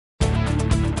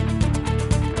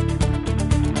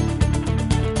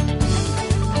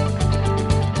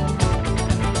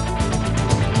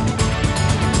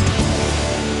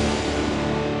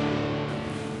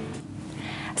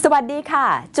สวัสดีค่ะ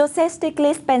โจเซฟ สติก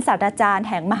ลิสเป็นศาสตราจารย์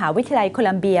แห่งมหาวิทยาลัยโค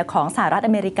ลัมเบียของสหรัฐ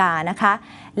อเมริกานะคะ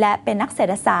และเป็นนักเศรษ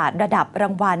ฐศาสตร์ระดับรา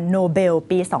งวัลโนเบล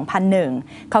ปี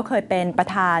 2001 เขาเคยเป็นประ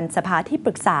ธานสภาที่ป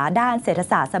รึกษาด้านเศรษฐ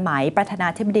ศาสตร์สมัยประธานา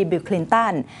ธิบดีบิล คลินตั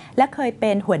นและเคยเ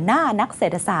ป็นหัวหน้านักเศร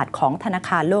ษฐศาสตร์ของธนาค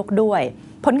ารโลกด้วย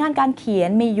ผลงานการเขียน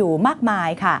มีอยู่มากมาย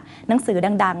ค่ะหนังสือ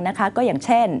ดังๆนะคะก็อย่างเ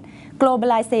ช่น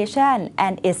Globalization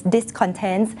and its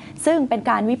Discontents ซึ่งเป็น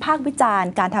การวิพากษ์วิจาร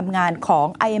ณ์การทำงานของ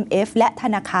IMF และธ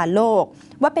นาคารโลก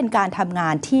ว่าเป็นการทำงา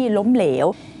นที่ล้มเหลว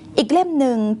อีกเล่มห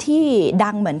นึ่งที่ดั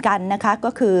งเหมือนกันนะคะ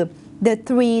ก็คือ The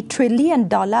 $3 Trillion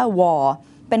War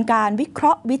เป็นการวิเคร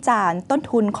าะห์วิจารณ์ต้น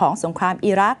ทุนของสงคราม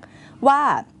อิรักว่า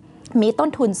มีต้น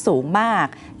ทุนสูงมาก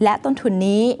และต้นทุน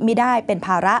นี้ไม่ได้เป็นภ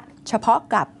าระเฉพาะ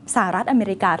กับสหรัฐอเม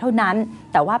ริกาเท่านั้น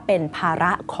แต่ว่าเป็นภาร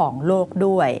ะของโลก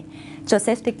ด้วยโจเซ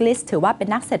ฟ สติกลิสถือว่าเป็น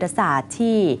นักเศรษฐศาสตร์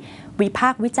ที่วิพา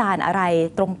กษ์วิจารณ์อะไร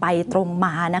ตรงไปตรงม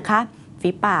านะคะฝี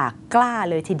ปากกล้า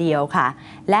เลยทีเดียวค่ะ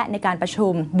และในการประชุ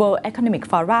ม World Economic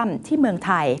Forum ที่เมืองไ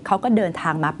ทยเขาก็เดินทา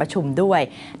งมาประชุมด้วย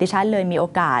ดิฉันเลยมีโอ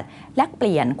กาสแลกเป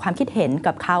ลี่ยนความคิดเห็น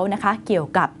กับเขานะคะเกี่ยว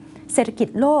กับเศรษฐกิจ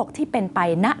โลกที่เป็นไป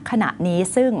ณขณะนี้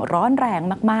ซึ่งร้อนแรง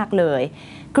มากๆเลย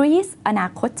กรีซอนา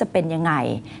คตจะเป็นยังไง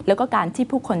แล้วก็การที่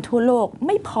ผู้คนทั่วโลกไ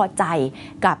ม่พอใจ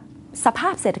กับสภา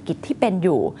พเศรษฐกิจที่เป็นอ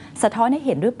ยู่สะท้อนให้เ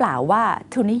ห็นหรือเปล่าว่า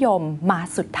ทุนนิยมมา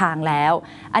สุดทางแล้ว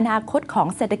อนาคตของ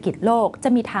เศรษฐกิจโลกจะ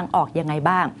มีทางออกยังไง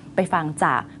บ้างไปฟังจ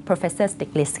าก Professor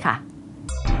Stiglitz ค่ะ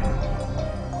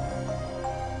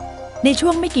ในช่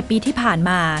วงไม่กี่ปีที่ผ่าน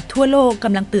มาทั่วโลกก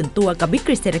ำลังตื่นตัวกับวิก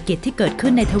ฤตเศรษฐกิจที่เกิดขึ้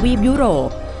นในทวีปยุโร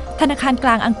ปธนาคารก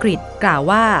ลางอังกฤษกล่าว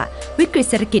ว่าวิกฤต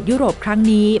เศรษฐกิจยุโรปครั้ง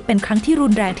นี้เป็นครั้งที่รุ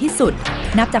นแรงที่สุด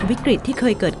นับจากวิกฤตที่เค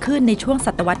ยเกิดขึ้นในช่วงศ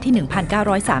ตวรรษที่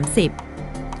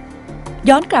 1930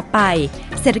 ย้อนกลับไป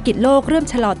เศรษฐกิจโลกเริ่ม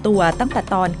ชะลอตัวตั้งแต่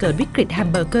ตอนเกิดวิกฤตแฮม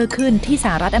เบอร์เกอร์ขึ้นที่ส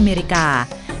หรัฐอเมริกา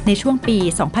ในช่วงปี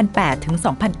 2008 ถึง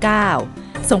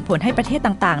 2009 ส่งผลให้ประเทศ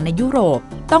ต่างๆในยุโรป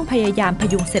ต้องพยายามพ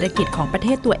ยุงเศรษฐกิจของประเท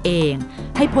ศตัวเอง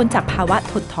ให้พ้นจากภาวะ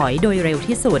ถดถอยโดยเร็ว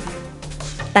ที่สุด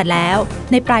แต่แล้ว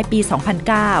ในปลายปี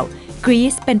 2009 กรี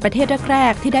ซเป็นประเทศแร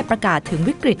กๆที่ได้ประกาศถึง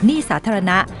วิกฤตหนี้สาธาร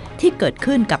ณะที่เกิด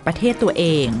ขึ้นกับประเทศตัวเอ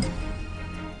ง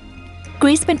ก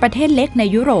รีซเป็นประเทศเล็กใน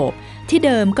ยุโรปที่เ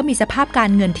ดิมก็มีสภาพกา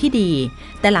รเงินที่ดี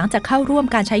แต่หลังจากเข้าร่วม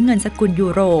การใช้เงินสกุลยู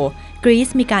โรกรีซ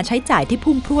มีการใช้จ่ายที่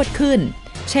พุ่งพรวดขึ้น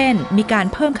เช่นมีการ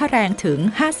เพิ่มค่าแรงถึง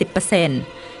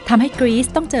 50% ทำให้กรีซ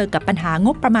ต้องเจอกับปัญหาง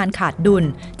บประมาณขาดดุล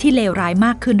ที่เลวร้ายม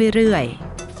ากขึ้นเรื่อย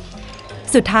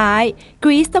ๆสุดท้ายก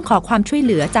รีซต้องขอความช่วยเ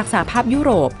หลือจากสหภาพยุโ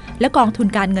รปและกองทุน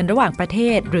การเงินระหว่างประเท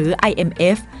ศหรือ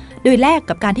IMF โดยแลก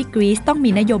กับการที่กรีซต้องมี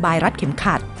นโยบายรัดเข็ม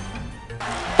ขัด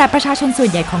แต่ประชาชนส่วน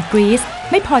ใหญ่ของกรีซ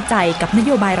ไม่พอใจกับนโ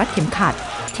ยบายรัดเข็มขัด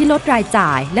ที่ลดรายจ่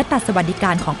ายและตัดสวัสดิก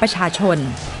ารของประชาชน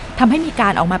ทำให้มีกา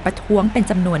รออกมาประท้วงเป็น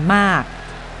จำนวนมาก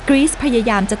กรีซพยา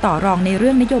ยามจะต่อรองในเรื่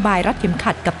องนโยบายรัดเข็ม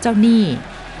ขัดกับเจ้าหนี้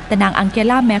แต่นางอังเก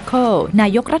ลา แมร์เคิลนา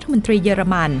ยกรัฐมนตรีเยอร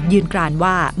มันยืนกราน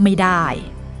ว่าไม่ได้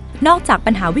นอกจาก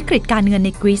ปัญหาวิกฤตการเงินใน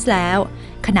กรีซแล้ว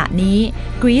ขณะนี้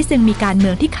กรีซยังมีการเมื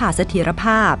องที่ขาดเสถียรภ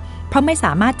าพเพราะไม่ส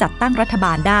ามารถจัดตั้งรัฐบ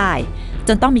าลได้จ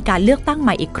นต้องมีการเลือกตั้งให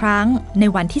ม่อีกครั้งใน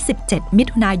วันที่ 17 มิ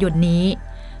ถุนายนนี้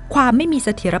ความไม่มีเส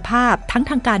ถียรภาพทั้ง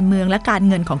ทางการเมืองและการ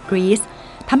เงินของกรีซ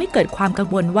ทำให้เกิดความกัง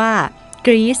วลว่าก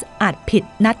รีซอาจผิด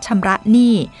นัดชำระห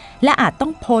นี้และอาจต้อ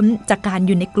งพ้นจากการอ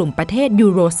ยู่ในกลุ่มประเทศยู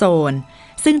โรโซน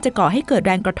ซึ่งจะก่อให้เกิดแ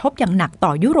รงกระทบอย่างหนักต่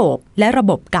อยุโรปและระ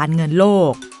บบการเงินโล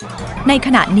กในข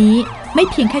ณะนี้ไม่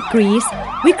เพียงแค่กรีซ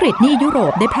วิกฤตหนี้ยุโร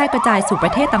ปได้แพร่กระจายสู่ปร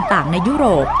ะเทศต่างๆในยุโร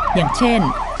ปอย่างเช่น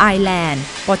ไอร์แลนด์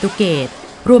โปรตุเกส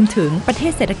รวมถึงประเท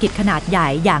ศเศรษฐกิจขนาดใหญ่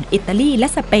อย่างอิตาลีและ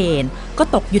สเปนก็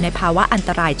ตกอยู่ในภาวะอันต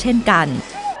รายเช่นกัน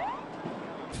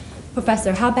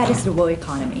Professor, how bad is the world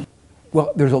economy? Well,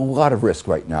 there's a lot of risk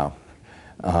right now.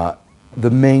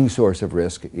 The main source of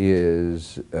risk is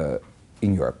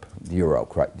in Europe, the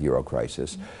euro crisis.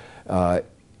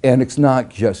 And it's not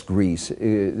just Greece.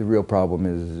 The real problem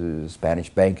is the Spanish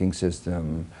banking system,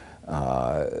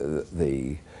 the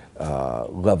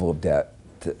level of debt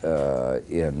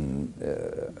in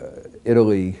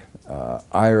Italy,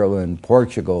 Ireland,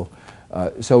 Portugal.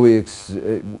 So it's,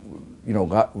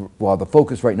 while the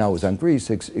focus right now is on Greece,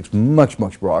 it's much,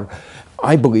 much broader.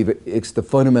 I believe it's the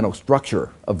fundamental structure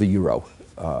of the euro,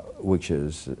 which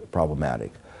is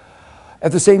problematic.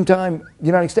 At the same time, the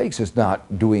United States is not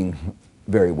doing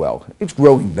very well. It's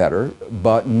growing better,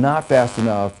 but not fast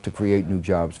enough to create new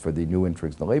jobs for the new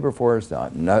entrants in the labor force,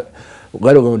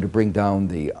 let alone to bring down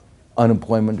the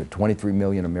unemployment of 23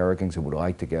 million Americans who would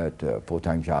like to get a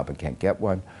full-time job and can't get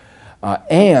one.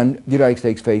 And the United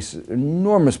States faces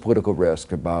enormous political risk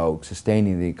about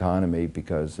sustaining the economy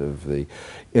because of the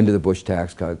end of the Bush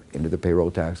tax cut, end of the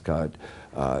payroll tax cut,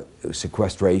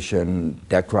 sequestration,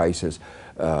 debt crisis.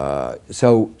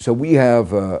 So we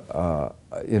have in the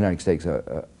United States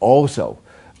also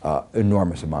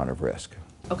enormous amount of risk.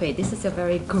 Okay, this is a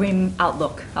very grim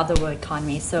outlook of the world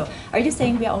economy. So are you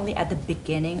saying we are only at the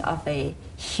beginning of a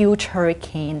huge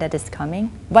hurricane that is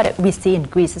coming? What we see in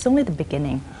Greece is only the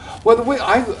beginning. Well, the way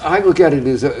I look at it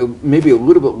is maybe a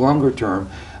little bit longer term.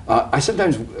 I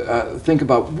sometimes think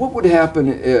about what would happen,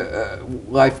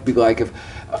 life be like if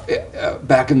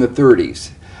back in the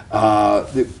 30s.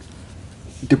 The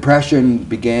Depression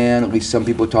began, at least some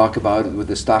people talk about it, with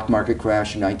the stock market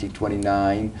crash in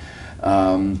 1929.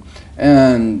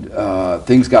 And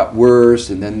things got worse,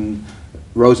 and then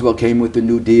Roosevelt came with the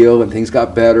New Deal, and things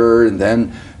got better, and then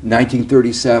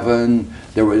 1937,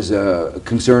 there was a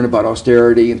concern about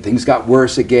austerity, and things got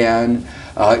worse again.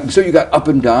 So you got up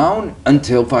and down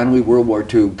until finally World War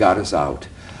II got us out.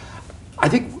 I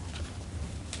think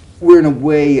we're in a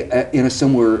way in a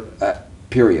similar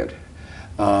period.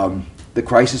 The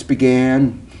crisis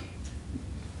began,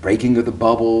 breaking of the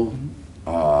bubble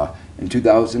in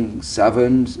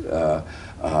 2007,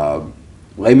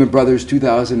 Lehman Brothers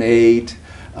 2008,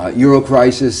 Euro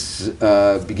crisis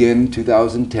began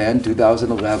 2010,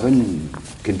 2011,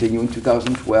 continuing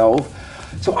 2012.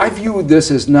 So I view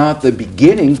this as not the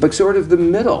beginning, but sort of the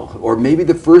middle, or maybe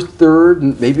the first third,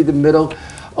 and maybe the middle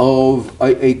of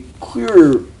a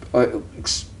clear,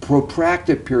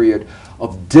 protracted period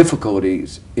of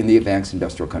difficulties in the advanced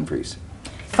industrial countries.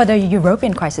 For the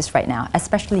European crisis right now,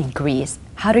 especially Greece,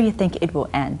 how do you think it will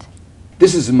end?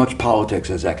 This is as much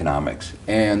politics as economics.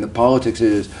 And the politics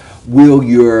is, will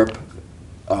Europe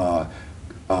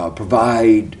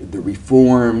provide the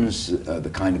reforms,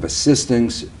 the kind of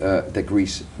assistance that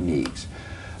Greece needs?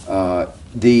 There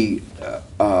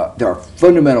are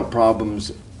fundamental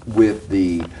problems with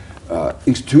the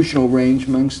institutional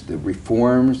arrangements, the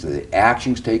reforms, the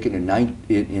actions taken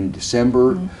in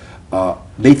December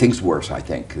made things worse, I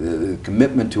think. The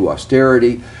commitment to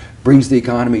austerity brings the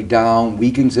economy down,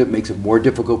 weakens it, makes it more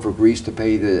difficult for Greece to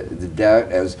pay the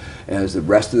debt as the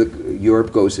rest of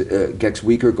Europe gets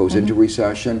weaker, goes into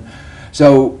recession.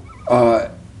 So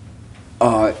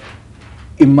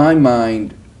in my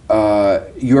mind,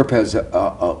 Europe has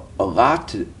a lot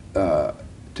to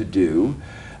do.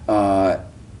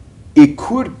 It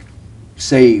could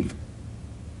save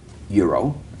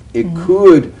Euro. It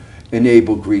could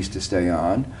enable Greece to stay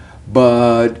on,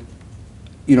 but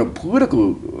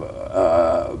political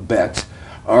bets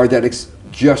are that it's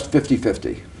just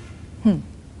 50-50.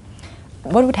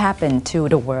 What would happen to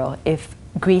the world if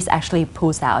Greece actually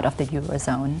pulls out of the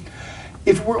Eurozone?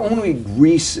 If it were only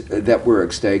Greece that were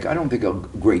at stake, I don't think a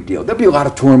great deal. There'd be a lot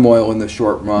of turmoil in the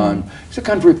short run. It's a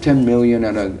country of 10 million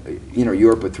and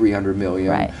Europe of 300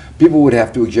 million. Right. People would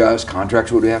have to adjust.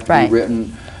 Contracts would have to be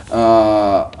written.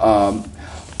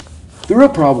 The real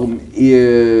problem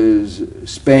is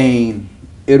Spain,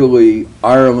 Italy,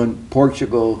 Ireland,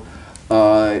 Portugal.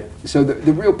 So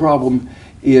the real problem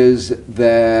is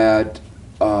that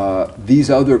these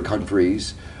other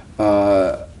countries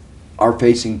are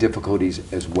facing difficulties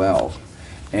as well.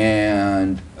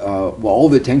 And while all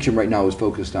the attention right now is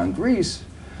focused on Greece,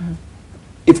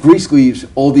 if Greece leaves,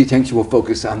 all the attention will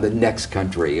focus on the next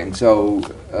country. And so,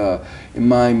 in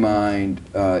my mind,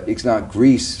 it's not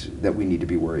Greece that we need to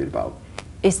be worried about.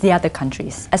 It's the other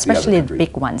countries, especially the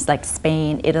big ones like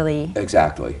Spain, Italy.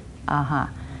 Exactly.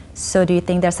 So do you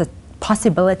think there's a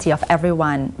possibility of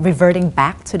everyone reverting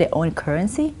back to their own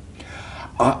currency?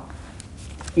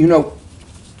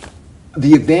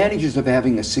 The advantages of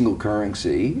having a single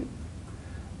currency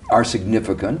are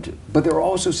significant, but there are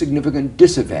also significant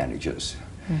disadvantages.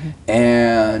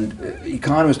 And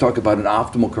economists talk about an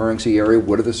optimal currency area.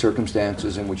 What are the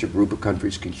circumstances in which a group of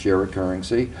countries can share a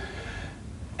currency?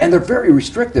 And they're very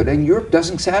restricted, and Europe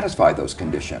doesn't satisfy those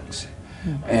conditions.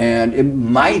 And it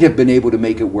might have been able to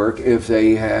make it work if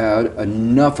they had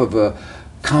enough of a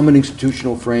common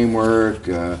institutional framework,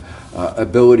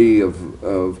 ability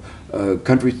of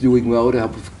countries doing well to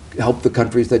help the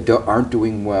countries that aren't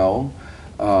doing well.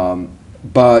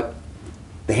 But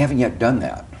they haven't yet done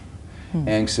that.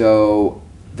 And so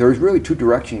there's really two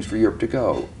directions for Europe to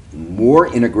go. More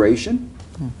integration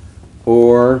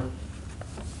or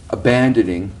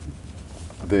abandoning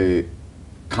the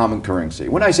common currency.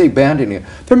 When I say abandoning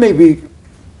it,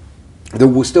 there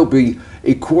will still be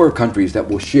a core of countries that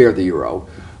will share the euro,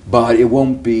 but it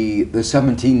won't be the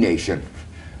 17-nation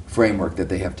framework that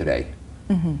they have today.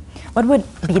 What would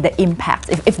be the impact,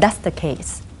 if that's the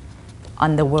case,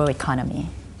 on the world economy?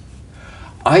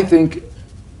 I think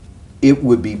it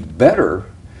would be better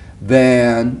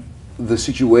than the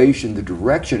situation, the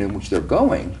direction in which they're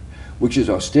going, which is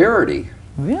austerity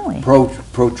Really?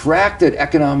 Protracted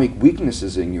economic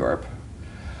weaknesses in Europe,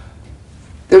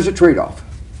 there's a trade-off.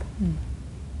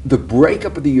 The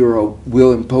breakup of the euro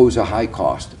will impose a high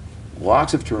cost,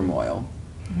 lots of turmoil,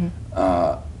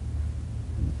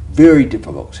 very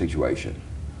difficult situation.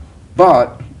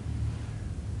 But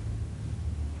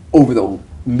over the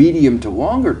medium to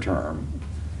longer term,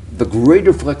 the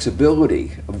greater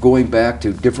flexibility of going back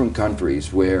to different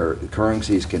countries where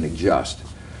currencies can adjust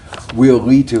will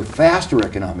lead to faster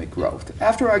economic growth.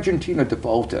 After Argentina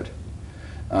defaulted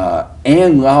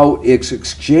and allowed its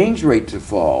exchange rate to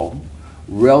fall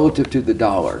relative to the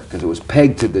dollar, because it was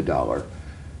pegged to the dollar,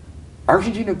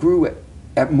 Argentina grew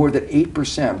at more than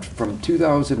 8% from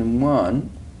 2001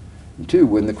 to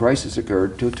when the crisis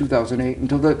occurred till 2008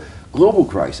 until the global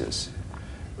crisis.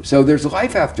 So there's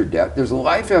life after debt, there's a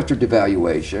life after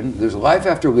devaluation, there's a life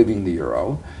after leaving the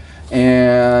euro,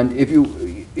 and if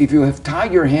you have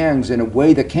tied your hands in a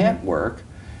way that can't work,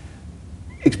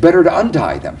 it's better to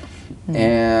untie them.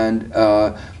 And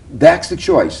that's the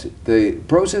choice. The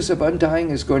process of untying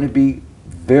is going to be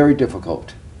very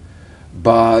difficult.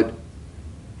 But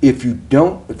if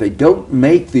they don't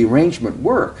make the arrangement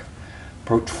work,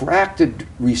 protracted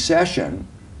recession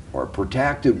or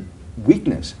protracted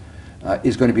weakness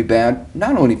is going to be bad,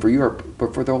 not only for Europe,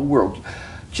 but for the whole world.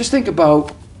 Just think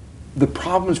about the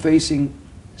problems facing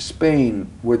Spain,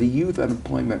 where the youth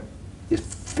unemployment is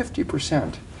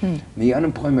 50%. The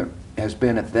unemployment has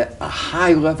been at a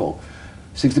high level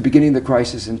since the beginning of the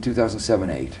crisis in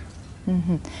 2007-8.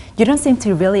 You don't seem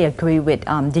to really agree with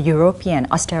the European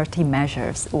austerity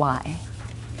measures. Why?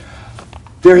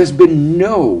 There has been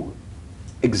no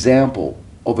example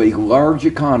of a large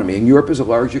economy, and Europe is a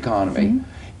large economy,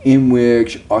 in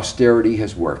which austerity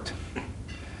has worked.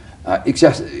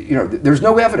 There's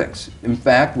no evidence. In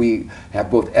fact, we have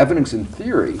both evidence and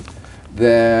theory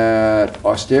that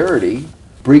austerity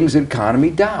brings the economy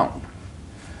down.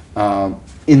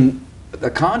 In the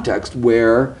context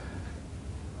where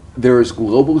there is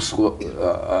global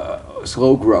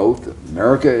slow growth,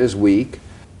 America is weak,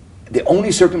 the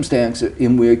only circumstance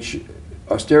in which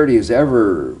austerity has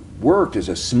ever worked is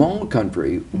a small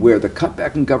country where the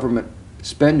cutback in government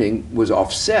spending was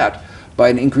offset by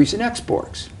an increase in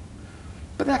exports.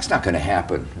 But that's not going to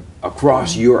happen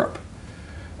across Europe,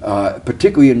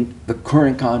 particularly in the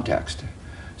current context.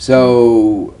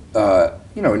 So,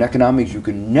 in economics you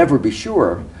can never be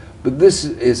sure, but this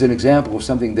is an example of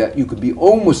something that you could be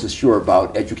almost as sure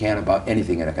about as you can about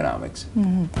anything in economics.